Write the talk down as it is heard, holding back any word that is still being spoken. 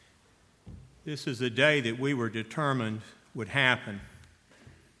This is a day that we were determined would happen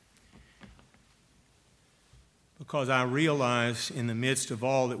because I realized in the midst of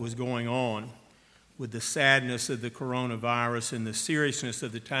all that was going on with the sadness of the coronavirus and the seriousness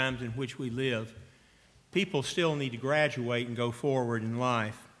of the times in which we live, people still need to graduate and go forward in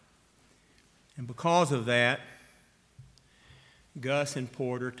life. And because of that, Gus and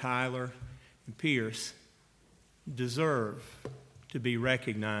Porter, Tyler and Pierce deserve to be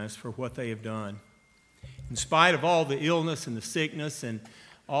recognized for what they have done. In spite of all the illness and the sickness and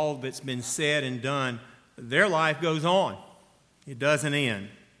all that's been said and done, their life goes on. It doesn't end.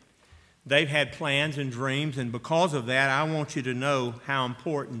 They've had plans and dreams, and because of that, I want you to know how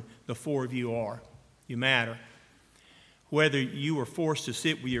important the four of you are. You matter. Whether you were forced to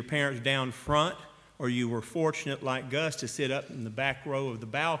sit with your parents down front or you were fortunate like Gus to sit up in the back row of the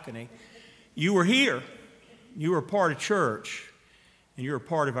balcony, you were here. You were a part of church. And you're a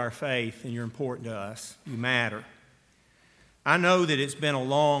part of our faith, and you're important to us. You matter. I know that it's been a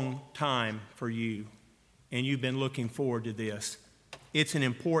long time for you, and you've been looking forward to this. It's an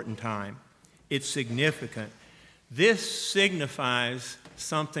important time. It's significant. This signifies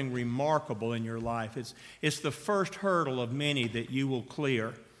something remarkable in your life. It's the first hurdle of many that you will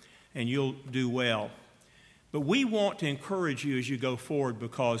clear, and you'll do well. But we want to encourage you as you go forward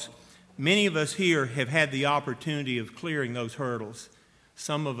because many of us here have had the opportunity of clearing those hurdles.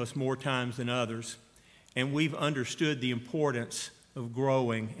 Some of us more times than others, and we've understood the importance of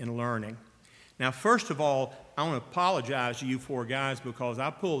growing and learning. Now, first of all, I want to apologize to you four guys because I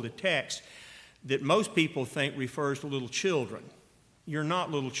pulled a text that most people think refers to little children. You're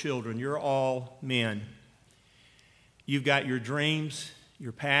not little children. You're all men. You've got your dreams,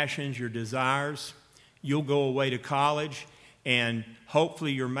 your passions, your desires. You'll go away to college, and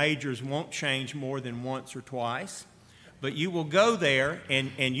hopefully your majors won't change more than once or twice. But you will go there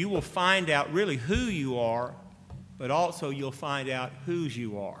and you will find out really who you are, but also you'll find out whose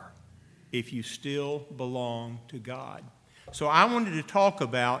you are if you still belong to God. So I wanted to talk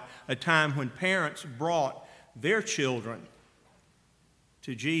about a time when parents brought their children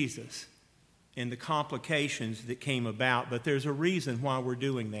to Jesus and the complications that came about. But there's a reason why we're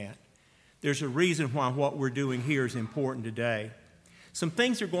doing that. There's a reason why what we're doing here is important today. Some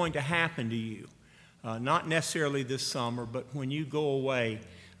things are going to happen to you. Not necessarily this summer, but when you go away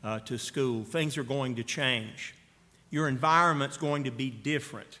to school, things are going to change. Your environment's going to be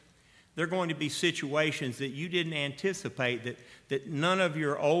different. There are going to be situations that you didn't anticipate that none of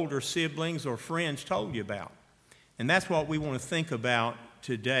your older siblings or friends told you about. And that's what we want to think about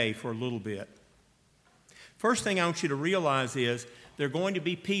today for a little bit. First thing I want you to realize is there are going to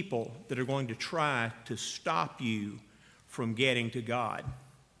be people that are going to try to stop you from getting to God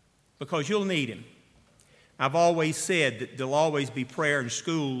because you'll need Him. I've always said that there'll always be prayer in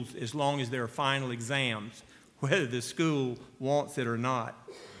schools as long as there are final exams, whether the school wants it or not.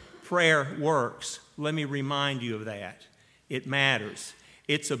 Prayer works. Let me remind you of that. It matters.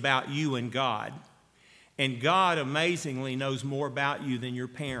 It's about you and God. And God amazingly knows more about you than your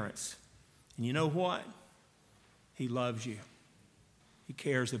parents. And you know what? He loves you. He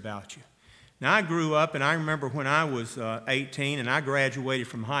cares about you. Now, I grew up, and I remember when I was 18 and I graduated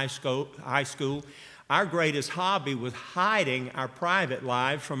from high school, our greatest hobby was hiding our private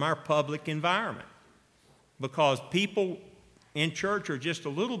lives from our public environment because people in church are just a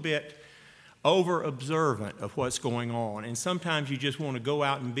little bit over-observant of what's going on, and sometimes you just want to go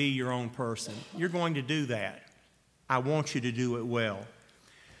out and be your own person. You're going to do that. I want you to do it well.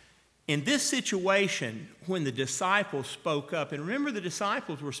 In this situation, when the disciples spoke up, and remember the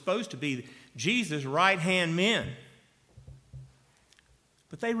disciples were supposed to be Jesus' right-hand men,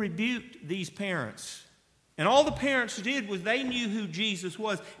 but they rebuked these parents. And all the parents did was they knew who Jesus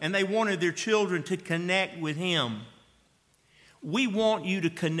was, and they wanted their children to connect with Him. We want you to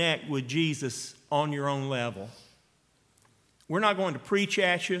connect with Jesus on your own level. We're not going to preach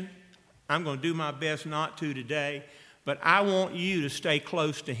at you. I'm going to do my best not to today, but I want you to stay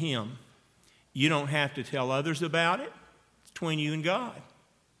close to Him. You don't have to tell others about it. It's between you and God.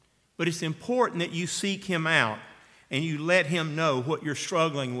 But it's important that you seek Him out and you let Him know what you're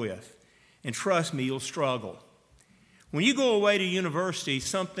struggling with. And trust me, you'll struggle. When you go away to university,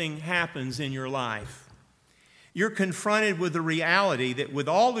 something happens in your life. You're confronted with the reality that with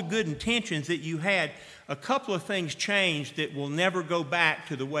all the good intentions that you had, a couple of things changed that will never go back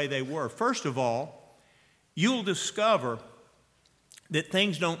to the way they were. First of all, you'll discover that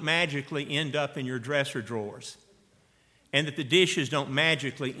things don't magically end up in your dresser drawers and that the dishes don't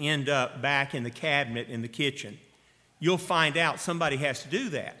magically end up back in the cabinet in the kitchen. You'll find out somebody has to do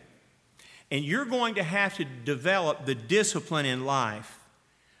that. And you're going to have to develop the discipline in life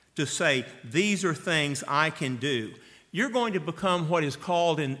to say, these are things I can do. You're going to become what is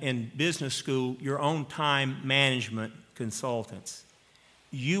called in business school your own time management consultants.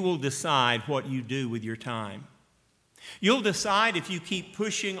 You will decide what you do with your time. You'll decide if you keep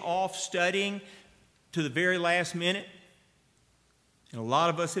pushing off studying to the very last minute. And a lot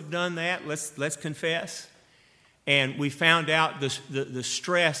of us have done that, let's confess. And we found out the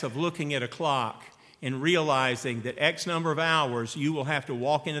stress of looking at a clock and realizing that X number of hours you will have to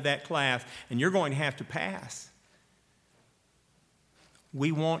walk into that class and you're going to have to pass.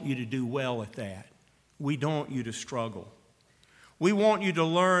 We want you to do well at that. We don't want you to struggle. We want you to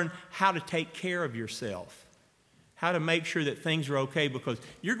learn how to take care of yourself, how to make sure that things are okay, because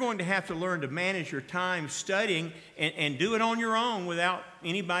you're going to have to learn to manage your time studying and do it on your own without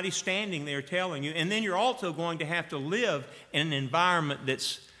anybody standing there telling you. And then you're also going to have to live in an environment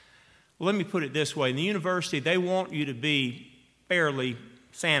that's, let me put it this way, in the university they want you to be fairly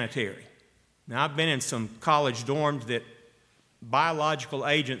sanitary. Now I've been in some college dorms that biological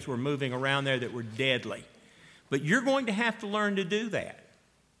agents were moving around there that were deadly. But you're going to have to learn to do that.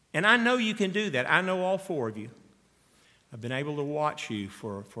 And I know you can do that. I know all four of you. I've been able to watch you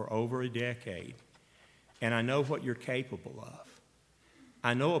for over a decade. And I know what you're capable of.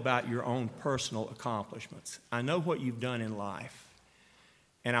 I know about your own personal accomplishments. I know what you've done in life.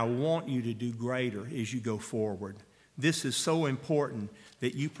 And I want you to do greater as you go forward. This is so important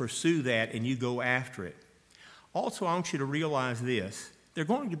that you pursue that and you go after it. Also, I want you to realize this. There are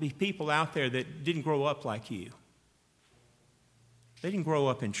going to be people out there that didn't grow up like you. They didn't grow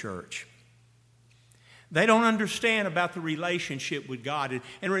up in church. They don't understand about the relationship with God.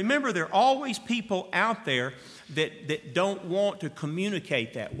 And remember, there are always people out there that don't want to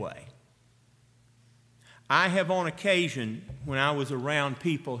communicate that way. I have on occasion, when I was around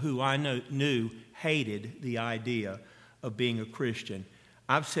people who I knew hated the idea of being a Christian,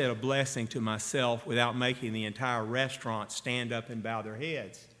 I've said a blessing to myself without making the entire restaurant stand up and bow their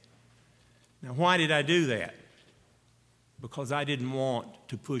heads. Now, why did I do that? Because I didn't want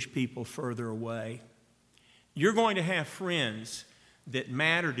to push people further away. You're going to have friends that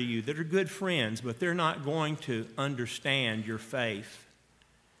matter to you, that are good friends, but they're not going to understand your faith.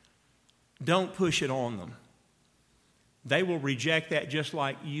 Don't push it on them. They will reject that just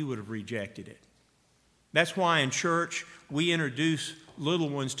like you would have rejected it. That's why in church we introduce little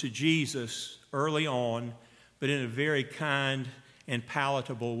ones to Jesus early on, but in a very kind and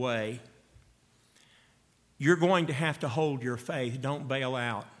palatable way. You're going to have to hold your faith. Don't bail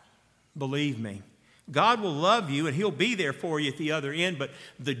out. Believe me. God will love you and He'll be there for you at the other end, but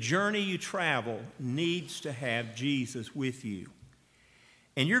the journey you travel needs to have Jesus with you.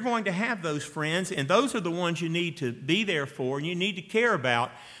 And you're going to have those friends, and those are the ones you need to be there for and you need to care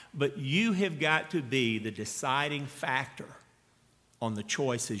about, but you have got to be the deciding factor on the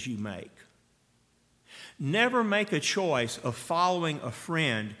choices you make. Never make a choice of following a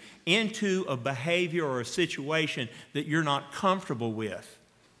friend into a behavior or a situation that you're not comfortable with.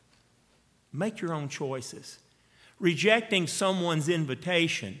 Make your own choices. Rejecting someone's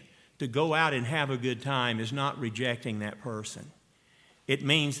invitation to go out and have a good time is not rejecting that person. It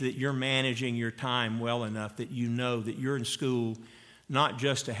means that you're managing your time well enough that you know that you're in school not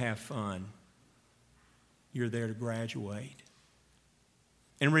just to have fun. You're there to graduate.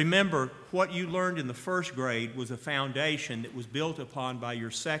 And remember, what you learned in the first grade was a foundation that was built upon by your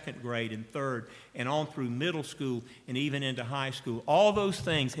second grade and third and on through middle school and even into high school. All those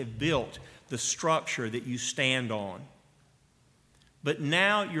things have built the structure that you stand on. But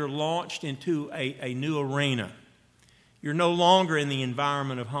now you're launched into a new arena. You're no longer in the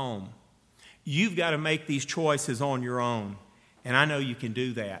environment of home. You've got to make these choices on your own. And I know you can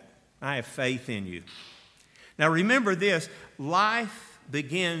do that. I have faith in you. Now remember this, life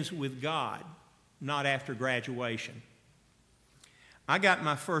begins with God, not after graduation. I got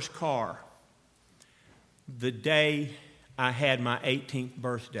my first car the day I had my 18th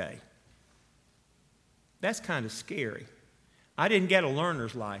birthday. That's kind of scary. I didn't get a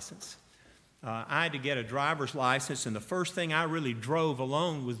learner's license. I had to get a driver's license, and the first thing I really drove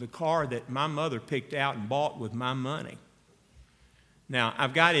alone was the car that my mother picked out and bought with my money. Now,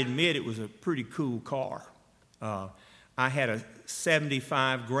 I've got to admit it was a pretty cool car. I had a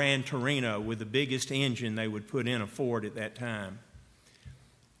 75 Grand Torino with the biggest engine they would put in a Ford at that time.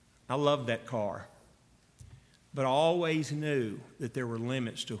 I loved that car. But I always knew that there were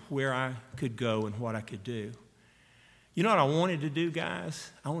limits to where I could go and what I could do. You know what I wanted to do,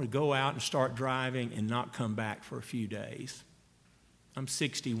 guys? I want to go out and start driving and not come back for a few days. I'm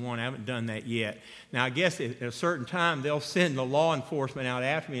 61. I haven't done that yet. Now, I guess at a certain time, they'll send the law enforcement out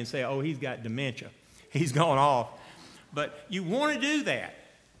after me and say, oh, he's got dementia. He's gone off. But you want to do that.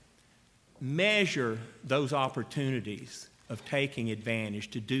 measure those opportunities of taking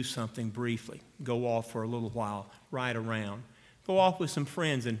advantage to do something briefly. Go off for a little while, ride around. Go off with some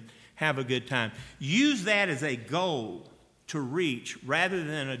friends and have a good time. Use that as a goal to reach rather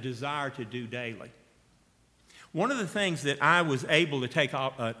than a desire to do daily. One of the things that I was able to take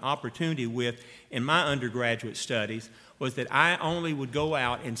an opportunity with in my undergraduate studies was that I only would go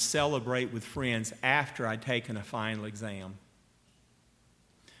out and celebrate with friends after I'd taken a final exam.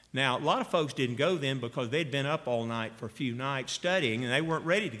 Now, a lot of folks didn't go then because they'd been up all night for a few nights studying and they weren't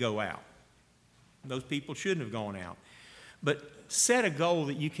ready to go out. Those people shouldn't have gone out. But set a goal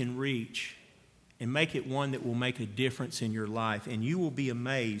that you can reach and make it one that will make a difference in your life, and you will be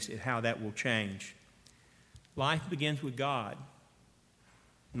amazed at how that will change. Life begins with God,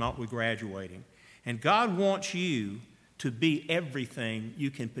 not with graduating. And God wants you to be everything you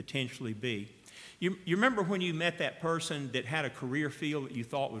can potentially be. You remember when you met that person that had a career field that you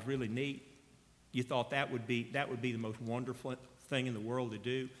thought was really neat? You thought that would be the most wonderful thing in the world to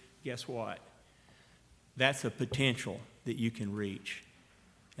do? Guess what? That's a potential that you can reach,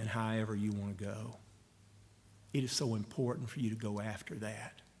 and however you want to go. It is so important for you to go after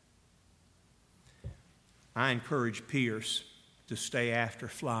that. I encourage Pierce to stay after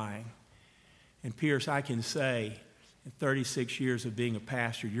flying. And Pierce, I can say, in 36 years of being a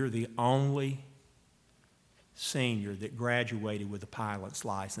pastor, you're the only senior that graduated with a pilot's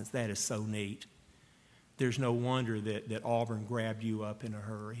license. That is so neat. There's no wonder that Auburn grabbed you up in a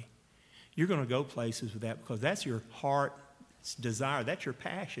hurry. You're going to go places with that because that's your heart's desire. That's your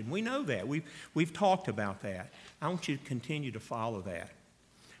passion. We know that. We've talked about that. I want you to continue to follow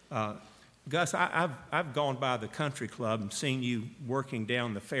that. Gus, I've gone by the country club and seen you working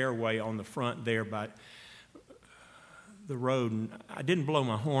down the fairway on the front there by the road, and I didn't blow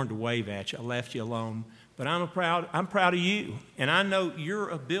my horn to wave at you. I left you alone. But I'm proud of you, and I know your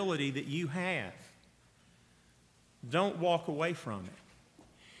ability that you have. Don't walk away from it.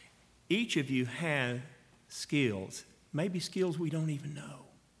 Each of you has skills, maybe skills we don't even know,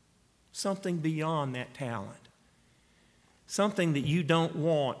 something beyond that talent, something that you don't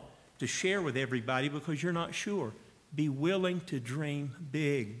want to share with everybody because you're not sure. Be willing to dream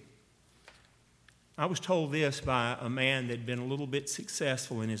big. I was told this by a man that had been a little bit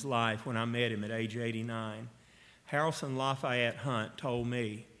successful in his life when I met him at age 89. Harrelson Lafayette Hunt told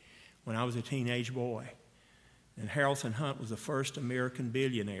me when I was a teenage boy. And Harrelson Hunt was the first American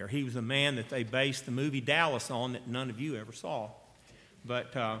billionaire. He was a man that they based the movie Dallas on that none of you ever saw.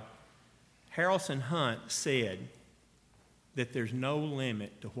 But Harrelson Hunt said that there's no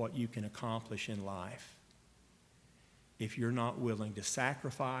limit to what you can accomplish in life if you're not willing to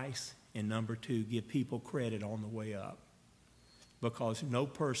sacrifice, and number two, give people credit on the way up. Because no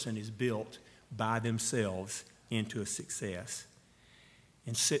person is built by themselves into a success.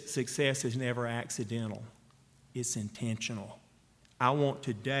 And success is never accidental. It's intentional. I want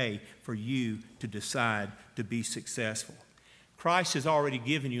today for you to decide to be successful. Christ has already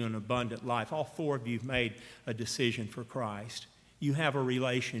given you an abundant life. All four of you have made a decision for Christ. You have a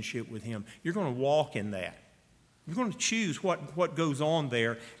relationship with Him. You're going to walk in that. You're going to choose what goes on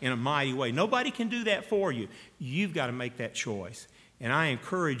there in a mighty way. Nobody can do that for you. You've got to make that choice. And I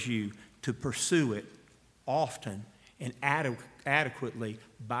encourage you to pursue it often and adequately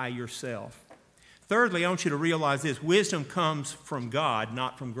by yourself. Thirdly, I want you to realize this. Wisdom comes from God,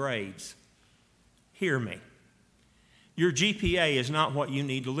 not from grades. Hear me. Your GPA is not what you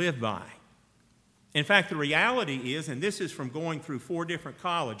need to live by. In fact, the reality is, and this is from going through 4 different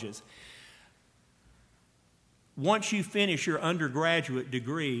colleges, once you finish your undergraduate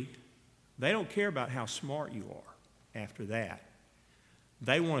degree, they don't care about how smart you are after that.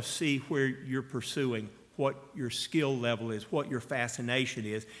 They want to see where you're pursuing, what your skill level is, what your fascination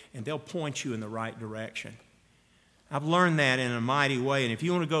is, and they'll point you in the right direction. I've learned that in a mighty way, and if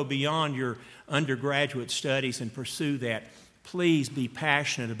you want to go beyond your undergraduate studies and pursue that, please be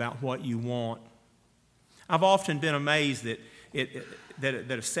passionate about what you want. I've often been amazed that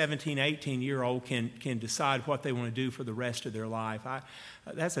a 17, 18-year-old can decide what they want to do for the rest of their life.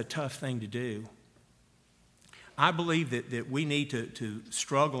 That's a tough thing to do. I believe that we need to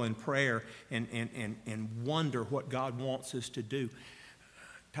struggle in prayer and wonder what God wants us to do.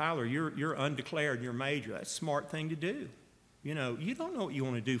 Tyler, you're undeclared in your major. That's a smart thing to do. You know, you don't know what you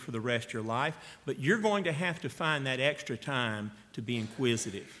want to do for the rest of your life, but you're going to have to find that extra time to be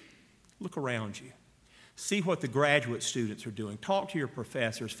inquisitive. Look around you. See what the graduate students are doing. Talk to your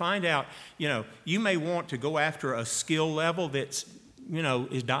professors. Find out, you may want to go after a skill level that's,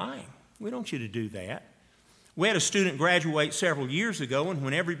 is dying. We don't want you to do that. We had a student graduate several years ago, and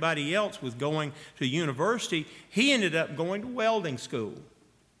when everybody else was going to university, he ended up going to welding school.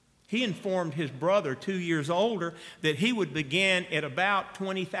 He informed his brother, 2 years older, that he would begin at about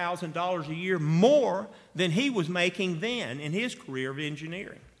 $20,000 a year more than he was making then in his career of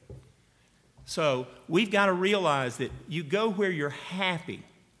engineering. So we've got to realize that you go where you're happy.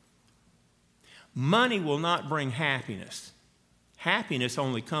 Money will not bring happiness. Happiness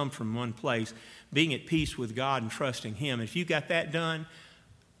only comes from one place, being at peace with God and trusting Him. If you got that done,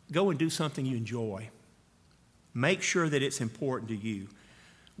 go and do something you enjoy. Make sure that it's important to you.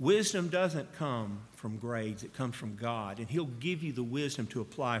 Wisdom doesn't come from grades. It comes from God. And He'll give you the wisdom to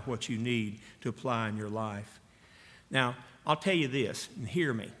apply what you need to apply in your life. Now, I'll tell you this, and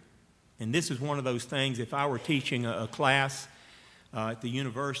hear me. And this is one of those things, if I were teaching a class at the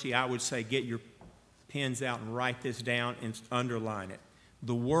university, I would say get your pens out and write this down and underline it.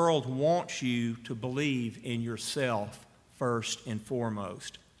 The world wants you to believe in yourself first and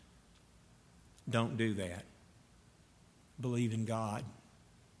foremost. Don't do that. Believe in God.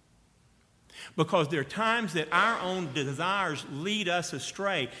 Because there are times that our own desires lead us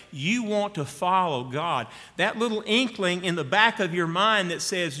astray. You want to follow God. That little inkling in the back of your mind that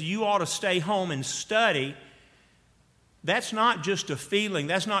says you ought to stay home and study, that's not just a feeling.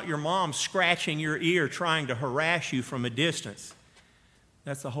 That's not your mom scratching your ear trying to harass you from a distance.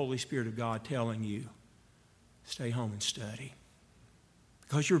 That's the Holy Spirit of God telling you, stay home and study.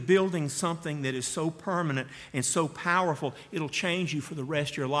 Because you're building something that is so permanent and so powerful, it'll change you for the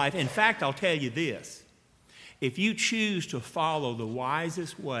rest of your life. In fact, I'll tell you this. If you choose to follow the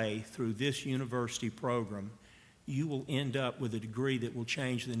wisest way through this university program, you will end up with a degree that will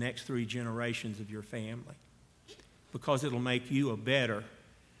change the next 3 generations of your family. Because it'll make you a better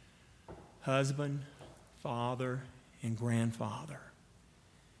husband, father, and grandfather.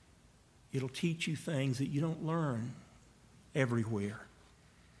 It'll teach you things that you don't learn everywhere.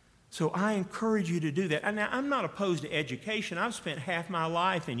 So I encourage you to do that. Now, I'm not opposed to education. I've spent half my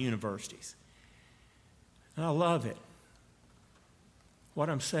life in universities. And I love it. What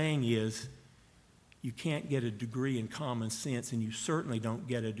I'm saying is, you can't get a degree in common sense, and you certainly don't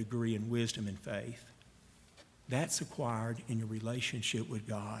get a degree in wisdom and faith. That's acquired in your relationship with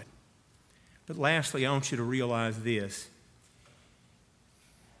God. But lastly, I want you to realize this.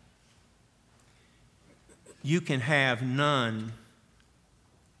 You can have none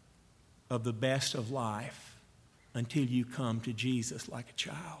of the best of life until you come to Jesus like a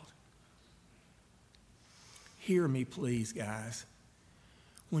child. Hear me, please, guys.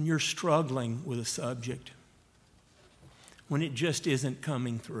 When you're struggling with a subject, when it just isn't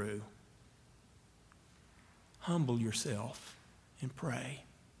coming through, humble yourself and pray,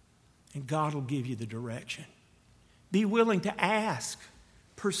 and God will give you the direction. Be willing to ask.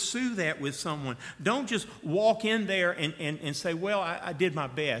 Pursue that with someone. Don't just walk in there and say, well, I did my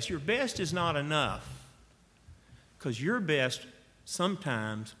best. Your best is not enough, because your best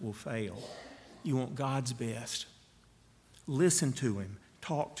sometimes will fail. You want God's best. Listen to Him.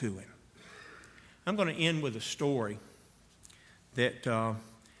 Talk to Him. I'm going to end with a story that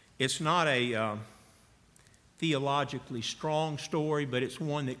it's not a theologically strong story, but it's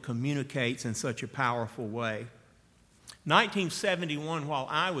one that communicates in such a powerful way. 1971, while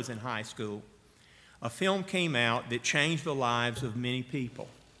I was in high school, a film came out that changed the lives of many people.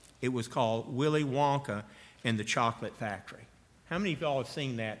 It was called Willy Wonka and the Chocolate Factory. How many of y'all have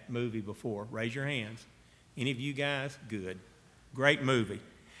seen that movie before? Raise your hands. Any of you guys? Good. Great movie.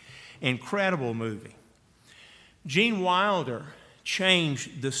 Incredible movie. Gene Wilder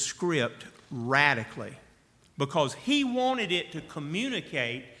changed the script radically because he wanted it to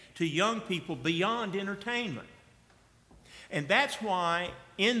communicate to young people beyond entertainment. And that's why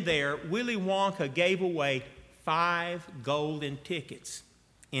in there, Willy Wonka gave away 5 golden tickets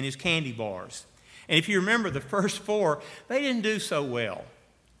in his candy bars. And if you remember the first 4, they didn't do so well.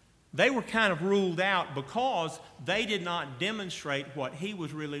 They were kind of ruled out because they did not demonstrate what he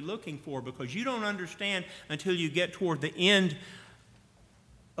was really looking for, because you don't understand until you get toward the end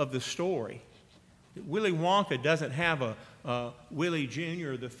of the story that Willy Wonka doesn't have a Willie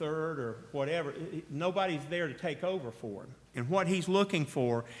Jr. the third or whatever. Nobody's there to take over for him. And what he's looking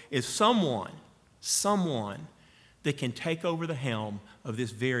for is someone that can take over the helm of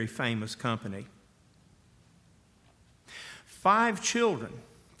this very famous company. 5 children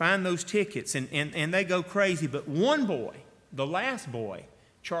find those tickets and they go crazy. But one boy, the last boy,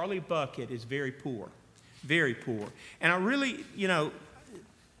 Charlie Bucket, is very poor. Very poor. And I really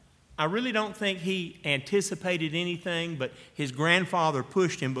don't think he anticipated anything, but his grandfather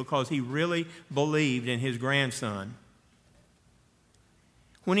pushed him because he really believed in his grandson.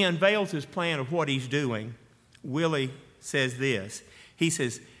 When he unveils his plan of what he's doing, Willie says this. He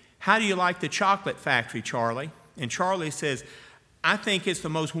says, "How do you like the chocolate factory, Charlie?" And Charlie says, I think it's the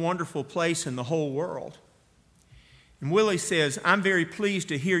most wonderful place in the whole world. And Willie says, I'm very pleased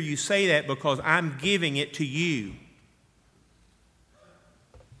to hear you say that because I'm giving it to you.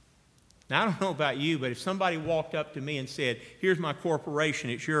 Now, I don't know about you, but if somebody walked up to me and said, here's my corporation,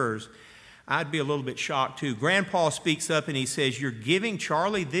 it's yours, I'd be a little bit shocked too. Grandpa speaks up and he says, you're giving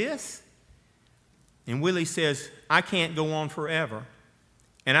Charlie this? And Willie says, I can't go on forever,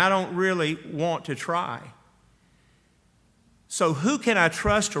 and I don't really want to try. So who can I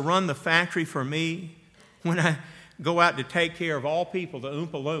trust to run the factory for me when I go out to take care of all people, the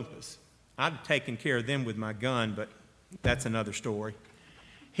Oompa Loompas? I'd have taken care of them with my gun, but that's another story.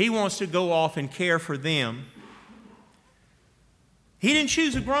 He wants to go off and care for them. He didn't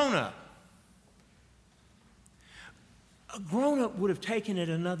choose a grown-up. A grown-up would have taken it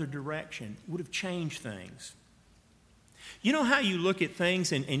another direction, would have changed things. You know how you look at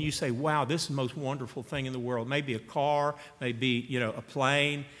things and you say, wow, this is the most wonderful thing in the world. Maybe a car, maybe a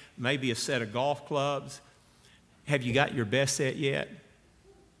plane, maybe a set of golf clubs. Have you got your best set yet?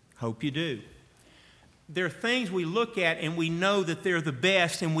 Hope you do. There are things we look at and we know that they're the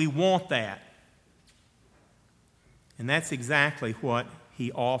best and we want that. And that's exactly what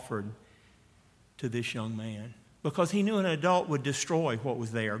he offered to this young man, because he knew an adult would destroy what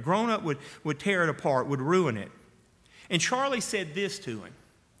was there. A grown-up would tear it apart, would ruin it. And Charlie said this to him.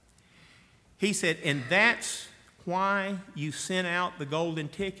 He said, and that's why you sent out the golden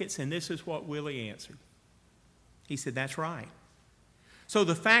tickets? And this is what Willie answered. He said, that's right. So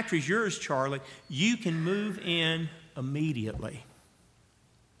the factory's yours, Charlie. You can move in immediately.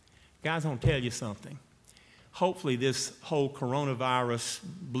 Guys, I want to tell you something. Hopefully this whole coronavirus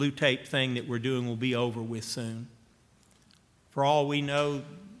blue tape thing that we're doing will be over with soon. For all we know,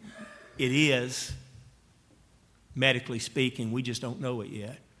 it is, medically speaking. We just don't know it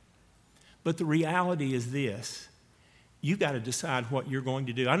yet. But the reality is this. You've got to decide what you're going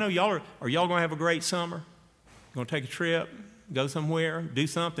to do. I know are y'all going to have a great summer? Going to take a trip? Go somewhere? Do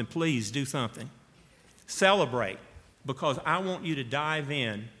something? Please do something. Celebrate, because I want you to dive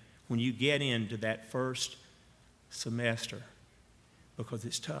in when you get into that first semester, because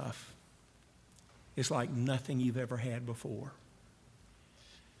it's tough. It's like nothing you've ever had before.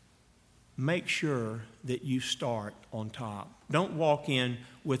 Make sure that you start on top. Don't walk in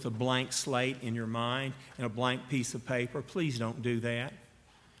with a blank slate in your mind and a blank piece of paper. Please don't do that.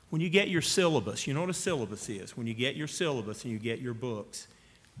 When you get your syllabus, you know what a syllabus is. When you get your syllabus and you get your books,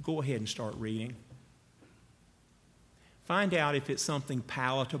 go ahead and start reading. Find out if it's something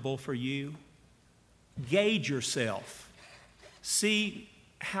palatable for you. Gauge yourself. See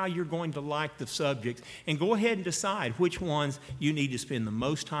how you're going to like the subjects, and go ahead and decide which ones you need to spend the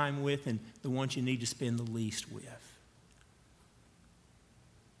most time with and the ones you need to spend the least with.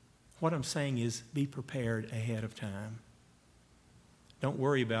 What I'm saying is be prepared ahead of time. Don't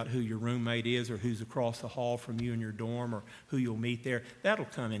worry about who your roommate is or who's across the hall from you in your dorm or who you'll meet there. That'll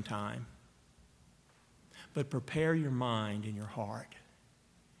come in time. But prepare your mind and your heart.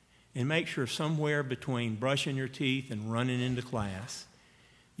 And make sure somewhere between brushing your teeth and running into class,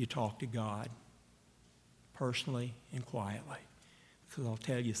 you talk to God personally and quietly. Because I'll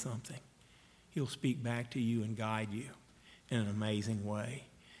tell you something. He'll speak back to you and guide you in an amazing way.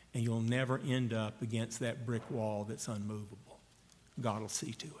 And you'll never end up against that brick wall that's unmovable. God will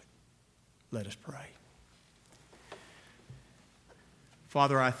see to it. Let us pray.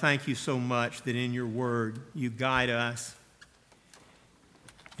 Father, I thank you so much that in your word you guide us.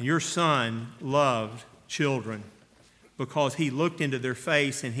 And your Son loved children because he looked into their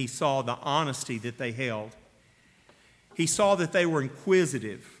face and he saw the honesty that they held. He saw that they were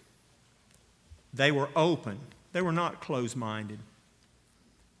inquisitive. They were open. They were not closed-minded.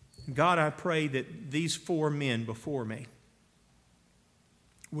 God, I pray that these 4 men before me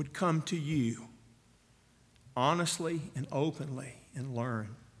would come to you honestly and openly and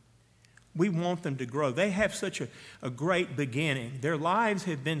learn. We want them to grow. They have such a great beginning. Their lives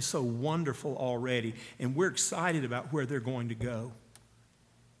have been so wonderful already, and we're excited about where they're going to go.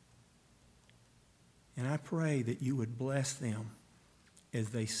 And I pray that you would bless them as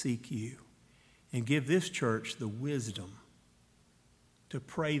they seek you and give this church the wisdom to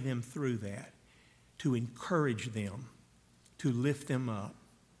pray them through that, to encourage them, to lift them up,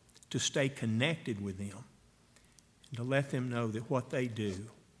 to stay connected with them, and to let them know that what they do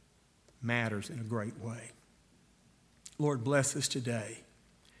matters in a great way. Lord, bless us today.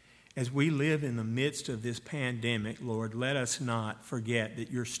 As we live in the midst of this pandemic, Lord, let us not forget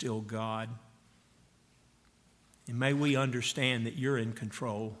that you're still God. And may we understand that you're in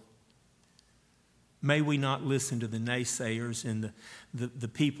control. May we not listen to the naysayers and the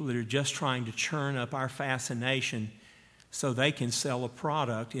people that are just trying to churn up our fascination so they can sell a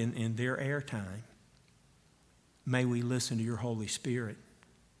product in their airtime. May we listen to your Holy Spirit.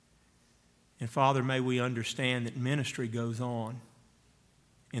 And Father, may we understand that ministry goes on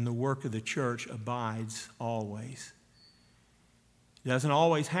and the work of the church abides always. It doesn't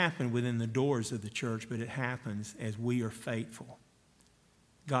always happen within the doors of the church, but it happens as we are faithful.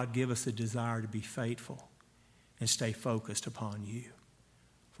 God, give us a desire to be faithful and stay focused upon you.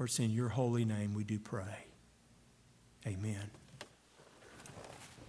 For it's in your holy name we do pray. Amen.